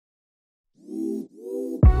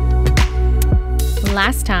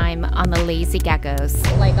Last time on the Lazy Geckos.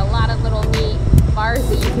 Like a lot of little neat bars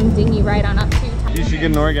that you can dinghy ride on up to. You should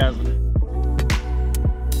get an orgasm.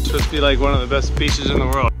 It's supposed to be like one of the best beaches in the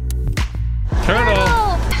world. Turtle!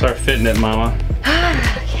 Start fitting it, mama.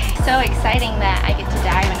 Okay, so exciting that I get to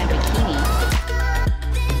dive in a bikini.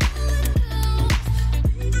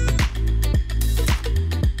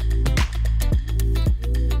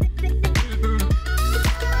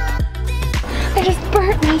 I just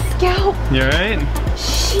burnt my scalp. You alright?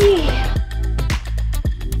 Shit.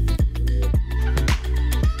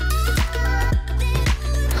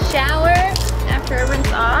 Shower after I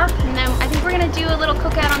rinse off, and then I think we're gonna do a little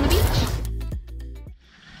cookout on the beach.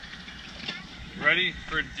 Ready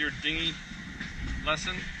for your dinghy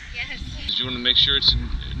lesson? Yes. You want to make sure it's in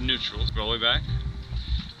neutral. Go all the way back.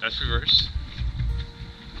 That's reverse.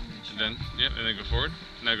 And then, yep, and then go forward.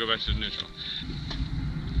 Now go back to the neutral.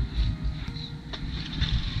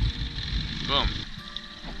 Boom.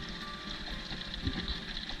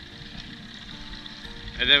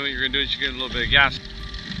 And then what you're going to do is you're going to get a little bit of gas.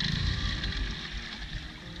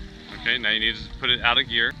 Okay, now you need to put it out of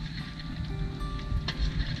gear.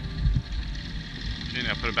 Okay,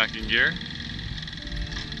 now put it back in gear.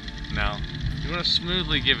 Now, you want to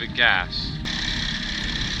smoothly give it gas.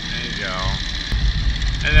 There you go.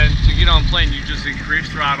 And then to get on plane, you just increase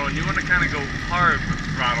throttle, and you want to kind of go hard with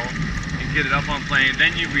the throttle and get it up on plane.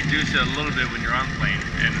 Then you reduce it a little bit when you're on plane.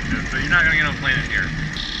 And so you're not going to get on plane in here.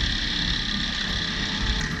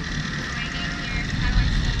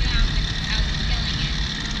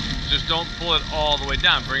 Just don't pull it all the way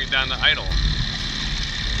down. Bring it down to idle.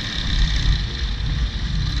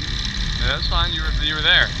 Yeah, that's fine. You were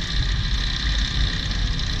there.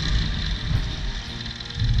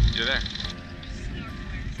 You're there.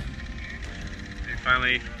 You're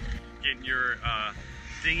finally getting your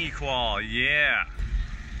dinghy qual. Yeah.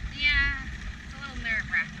 Yeah, it's a little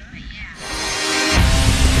nerve-wracking, but yeah.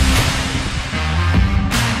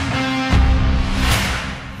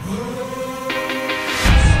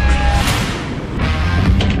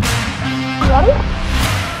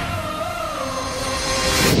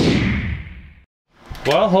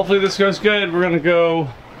 Well, hopefully this goes good. We're gonna go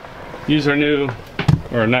use our new,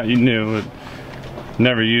 or not new, but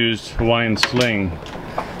never used Hawaiian sling.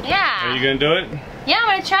 Yeah. Are you gonna do it? Yeah, I'm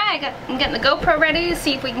gonna try. I'm getting the GoPro ready to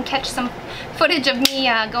see if we can catch some footage of me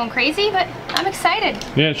going crazy, but I'm excited.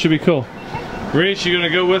 Yeah, it should be cool. Reese, you gonna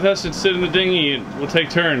go with us and sit in the dinghy and we'll take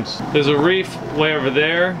turns. There's a reef way over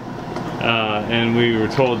there, and we were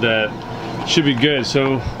told that it should be good.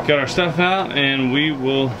 So got our stuff out and we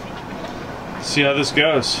will see how this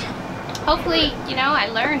goes. Hopefully, you know, I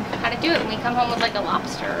learn how to do it when we come home with like a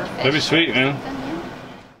lobster or fish. That'd be sweet, man.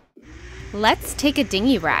 Let's take a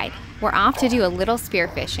dinghy ride. We're off to do a little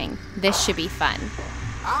spearfishing. This should be fun.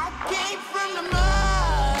 I came from the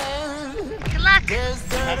mud. Good luck. There's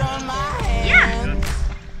dirt on my hands.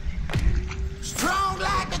 Yeah. Strong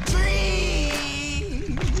like a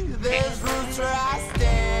tree. There's roots where I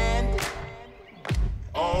stand.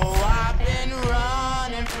 Oh, I've been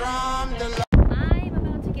running from the I'm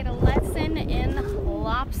about to get a lesson in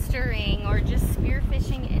lobstering or just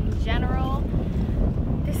spearfishing in general.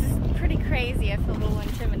 This is pretty crazy. I feel a little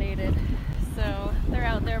intimidated. So they're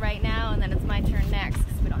out there right now and then it's my turn next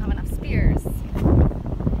because we don't have enough spears.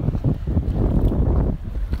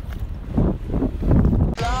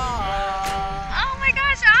 Oh my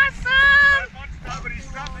gosh, awesome!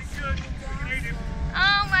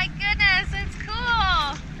 Oh my goodness, it's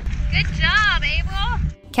cool. Good job, Abel.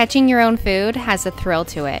 Catching your own food has a thrill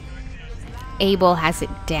to it. Abel has it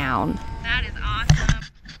down. That is awesome.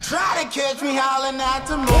 try to catch me howling at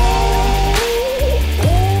the moon.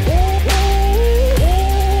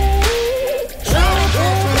 Try to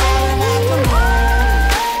catch me howling at the moon.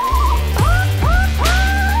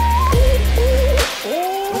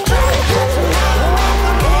 Try to catch me howling at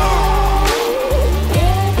the moon.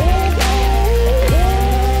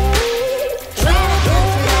 Try to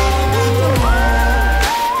catch me howling at the moon.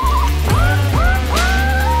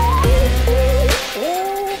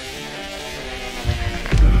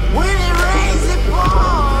 When it rains, it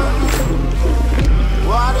pours.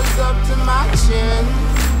 Water's up to my chin.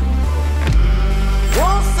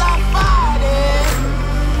 Won't stop fighting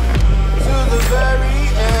to the very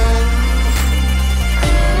end.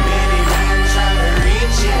 Many men try to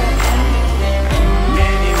reach it.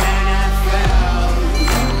 Many men have failed.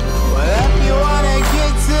 Well, if you wanna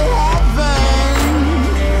get to heaven,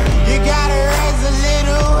 you gotta raise a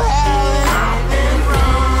little hell. And I've been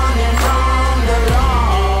running from the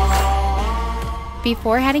law.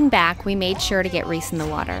 Before heading back, we made sure to get Reese in the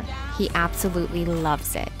water. He absolutely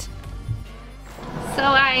loves it. So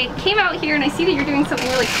I came out here and I see that you're doing something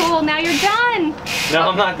really cool. Now you're done. No,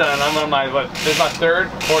 I'm not done. I'm on my, this is my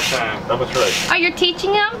fourth time. Number 3. Oh, you're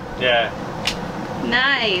teaching them? Yeah.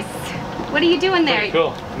 Nice. What are you doing there? Pretty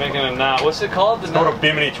cool. Making a knot. What's it called? It's called a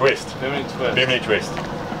bimini twist. Bimini twist. Bimini twist.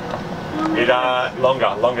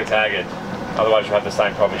 Longer tag end. Otherwise you'll have the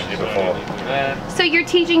same problem as you did before. So you're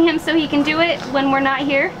teaching him so he can do it when we're not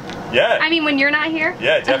here? Yeah. I mean when you're not here?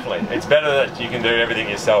 Yeah, definitely. It's better that you can do everything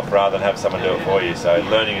yourself rather than have someone do it for you. So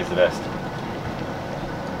learning is the best.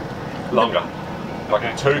 Longer. Like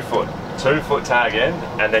a 2 foot tag end,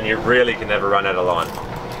 and then you really can never run out of line.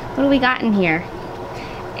 What do we got in here?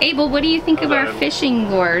 Abel, what do you think of our fishing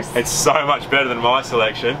lures? It's so much better than my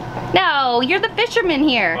selection. No, you're the fisherman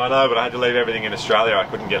here. I know, but I had to leave everything in Australia. I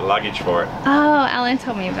couldn't get luggage for it. Oh, Alan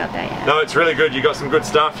told me about that, yeah. No, it's really good. You got some good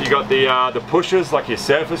stuff. You got the pushers, like your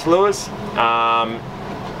surface lures,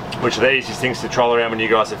 which are the easiest things to troll around when you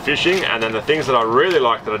guys are fishing. And then the things that I really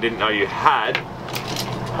like that I didn't know you had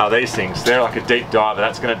are these things. They're like a deep diver.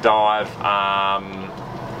 That's going to dive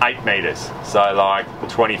 8 meters, so like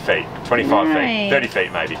 20 feet, 25 feet, 30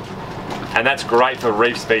 feet maybe. And that's great for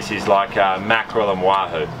reef species like mackerel and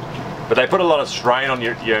wahoo. But they put a lot of strain on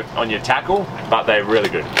your tackle, but they're really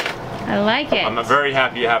good. I like it. I'm very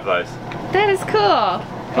happy you have those. That is cool.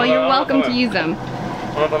 Well, you're welcome to use them.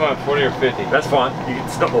 What about 40 or 50? That's fine.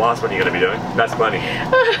 It's not the last one you're going to be doing. That's plenty.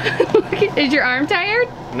 Is your arm tired?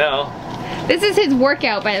 No. This is his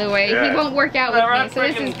workout, by the way. Yeah. He won't work out with me, so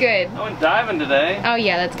this is good. I went diving today. Oh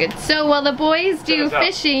yeah, that's good. So while the boys do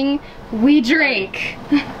fishing, we drink.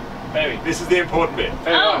 Maybe. This is the important bit.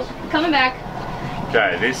 Oh, coming back.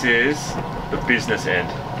 Okay, this is the business end.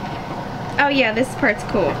 Oh yeah, this part's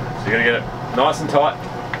cool. So you're going to get it nice and tight.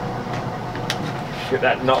 Get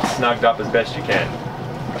that knot snugged up as best you can.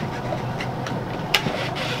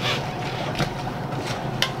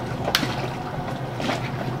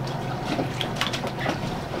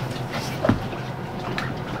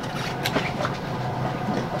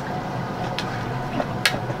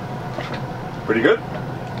 Pretty good?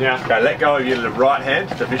 Yeah. Okay, let go of your right hand,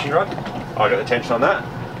 the fishing rod. I got the tension on that.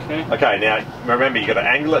 Okay. Okay, now remember you've got to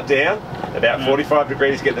angle it down about 45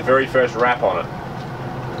 degrees to get the very first wrap on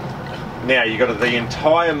it. Now you've got the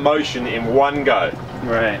entire motion in one go.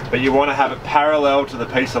 Right. But you want to have it parallel to the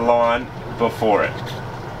piece of line before it.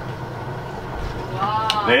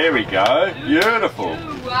 Wow. There we go. Beautiful.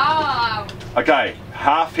 Wow. Okay,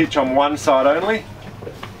 half hitch on one side only.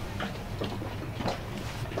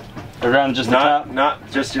 Around just the top? No,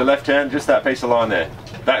 just your left hand, just that piece of line there.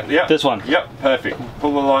 That, yep. This one? Yep, perfect.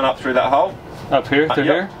 Pull the line up through that hole. Up here, through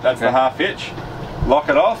yep, here? That's the half hitch. Lock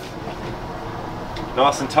it off.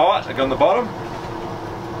 Nice and tight, on the bottom.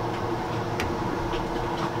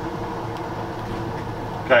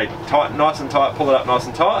 Okay, tight, nice and tight, pull it up nice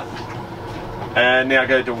and tight. And now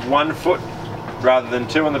go to 1 foot rather than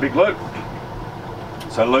 2 on the big loop.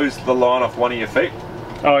 So lose the line off one of your feet.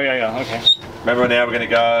 Oh yeah, okay. Remember now we're going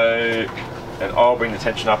to go, and I'll bring the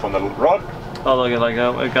tension up on the rod. Oh look,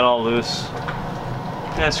 it got all loose.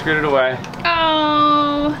 Yeah, I screwed it away.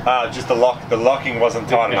 Oh. Just the locking wasn't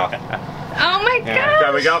tight enough. Oh my gosh.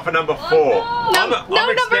 Okay, we're going for number 4. Oh, no. I'm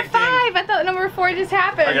number expecting... 5. I thought number 4 just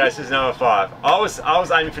happened. Okay, this is number 5. I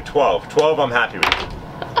was aiming for 12. 12 I'm happy with.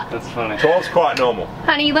 That's funny. 12's quite normal.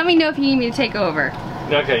 Honey, let me know if you need me to take over.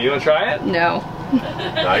 Okay, you want to try it? No.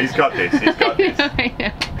 No, he's got this. He's got this. I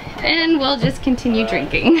know. And we'll just continue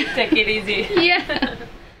drinking. Take it easy. Yeah.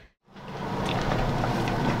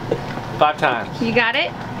 5 times. You got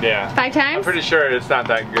it? Yeah. 5 times? I'm pretty sure it's not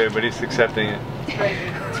that good, but he's accepting it.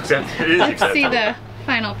 Let's see the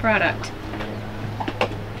final product.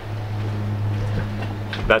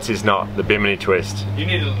 That's his knot, the Bimini twist. You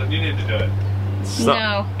need to do it.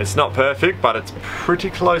 It's not perfect, but it's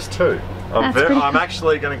pretty close too. I'm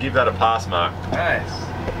actually going to give that a pass mark. Nice.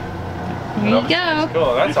 Here you go.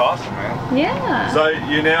 Cool. That's awesome, man. Yeah. So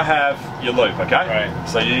you now have your loop, okay? Right.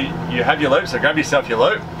 So you have your loop, so grab yourself your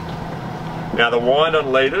loop. Now the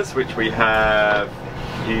wind-on leaders, which we have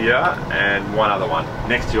here, and one other one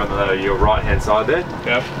next to you on your right-hand side there.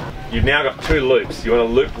 Yep. You've now got 2 loops. You want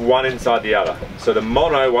to loop one inside the other. So the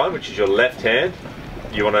mono one, which is your left hand,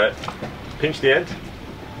 you want to pinch the end,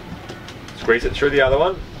 squeeze it through the other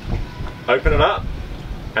one, open it up,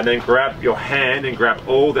 and then grab your hand and grab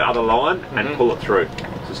all the other line and pull it through.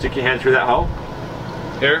 So stick your hand through that hole.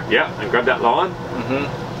 Here? Yeah, and grab that line.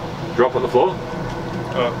 Drop on the floor.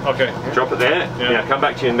 Okay. Drop it there. Yeah. Now come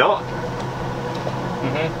back to your knot.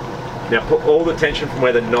 Now put all the tension from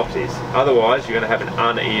where the knot is. Otherwise you're going to have an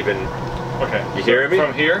uneven... Okay. You hearing me?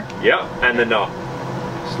 From here? Yep, and the knot.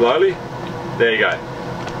 Slowly. There you go.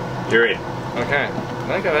 You're in. Okay.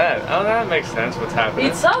 Look at that. Oh, that makes sense. What's happening?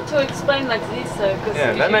 It's hard to explain like this.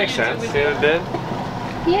 Yeah, that makes sense. See what it did?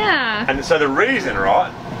 Yeah. And so the reason,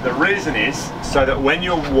 right? The reason is so that when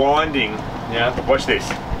you're winding, watch this.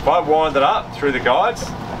 If I wind it up through the guides,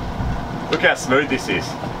 look how smooth this is.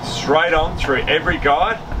 Straight on through every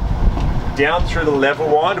guide, down through the level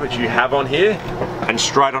wind, which you have on here, and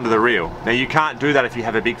straight onto the reel. Now you can't do that if you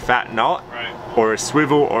have a big fat knot, or a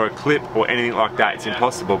swivel, or a clip, or anything like that. It's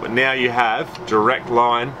impossible. But now you have direct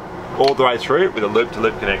line all the way through with a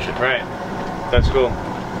loop-to-loop connection. Right. That's cool.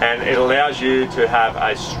 And it allows you to have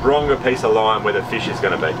a stronger piece of line where the fish is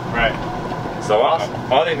going to be. Right. So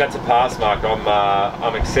I think that's a pass mark.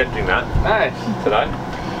 I'm accepting that. Nice. Today.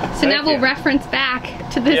 So now we'll reference back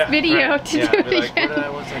to this video to do it again.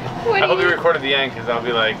 I hope you recorded the end because I'll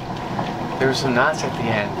be like, there were some knots at the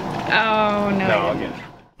end. Oh no. No, I'll get it.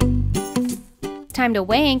 Time to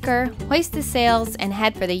weigh anchor, hoist the sails, and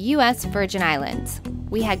head for the U.S. Virgin Islands.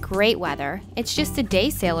 We had great weather. It's just a day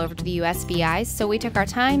sail over to the USVI, so we took our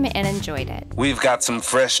time and enjoyed it. We've got some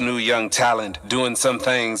fresh new young talent doing some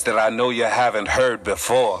things that I know you haven't heard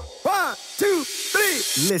before. 1, 2,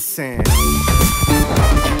 3, listen.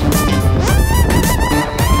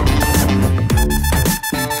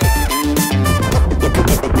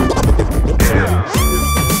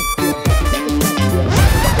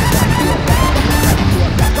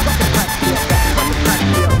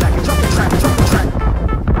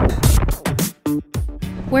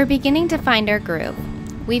 We're beginning to find our groove.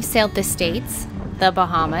 We've sailed the States, the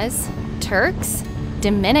Bahamas, Turks,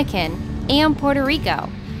 Dominican, and Puerto Rico.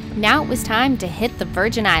 Now it was time to hit the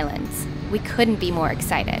Virgin Islands. We couldn't be more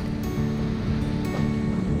excited.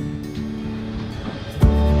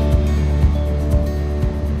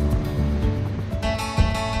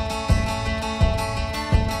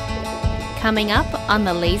 Coming up on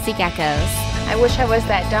the Lazy Geckos. I wish I was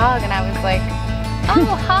that dog and I was like,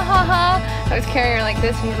 oh, ha ha ha. I was carrying her like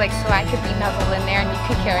this and he's like, so I could be nuzzled in there and you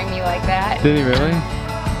could carry me like that. Did he really?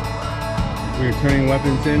 We're turning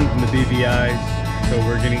weapons in from the BVIs, so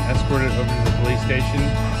we're getting escorted over to the police station.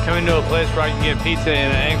 Coming to a place where I can get pizza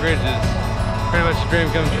in Anchorage is pretty much a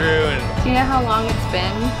dream come true. And Do you know how long it's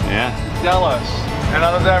been? yeah. Tell us. And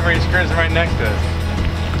on the diver, he's cruising right next to us.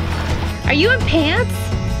 Are you in pants?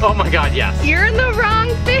 Oh my god, yes. You're in the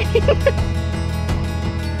wrong thing.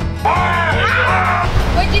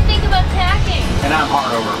 What'd you think about tacking? And I'm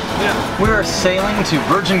hard over. Yeah. We are sailing to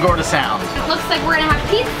Virgin Gorda Sound. It looks like we're gonna have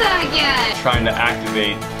pizza again. Trying to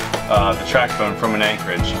activate the track phone from an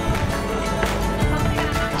anchorage.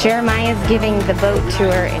 Jeremiah's giving the boat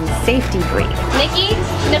tour in safety brief. Nikki,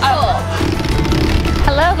 Nicole.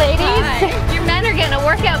 Hello, ladies. Hi. Your men are getting a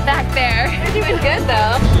workout back there. They're doing good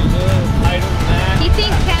though. You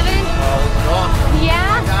think, Kevin?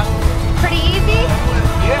 Yeah? Pretty easy?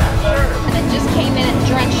 Yeah, sure. And then just came in and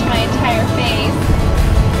drenched my entire face.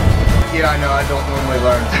 Yeah, I know, I don't normally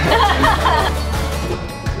learn.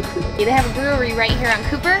 They have a brewery right here on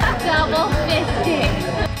Cooper. Double fisting.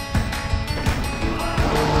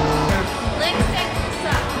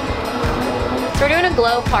 So we're doing a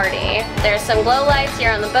glow party. There's some glow lights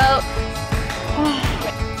here on the boat.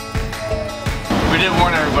 We did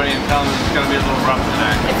warn everybody and tell them it's going to be a little rough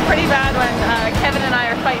today. It's pretty bad when Kevin and I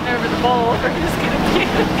are fighting over the bowl. We're just gonna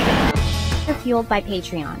puke. We're fueled by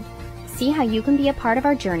Patreon. See how you can be a part of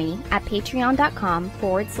our journey at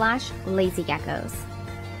patreon.com/lazygeckos.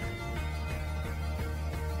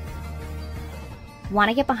 Want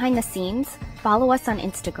to get behind the scenes? Follow us on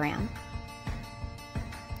Instagram.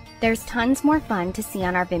 There's tons more fun to see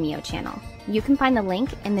on our Vimeo channel. You can find the link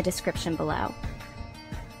in the description below.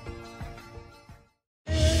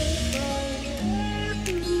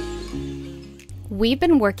 We've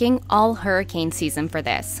been working all hurricane season for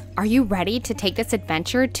this. Are you ready to take this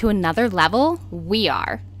adventure to another level? We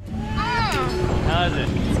are. How's it?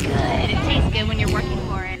 It's good. It tastes good when you're working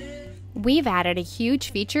for it. We've added a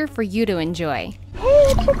huge feature for you to enjoy.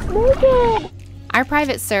 Our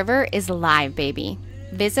private server is live, baby.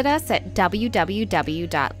 Visit us at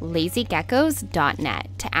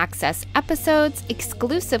www.lazygeckos.net to access episodes,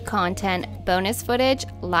 exclusive content, bonus footage,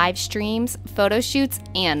 live streams, photo shoots,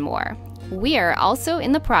 and more. We are also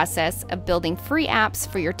in the process of building free apps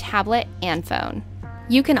for your tablet and phone.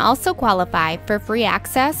 You can also qualify for free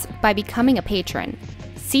access by becoming a patron.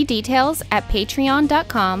 See details at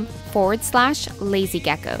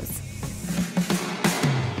patreon.com/lazygeckos.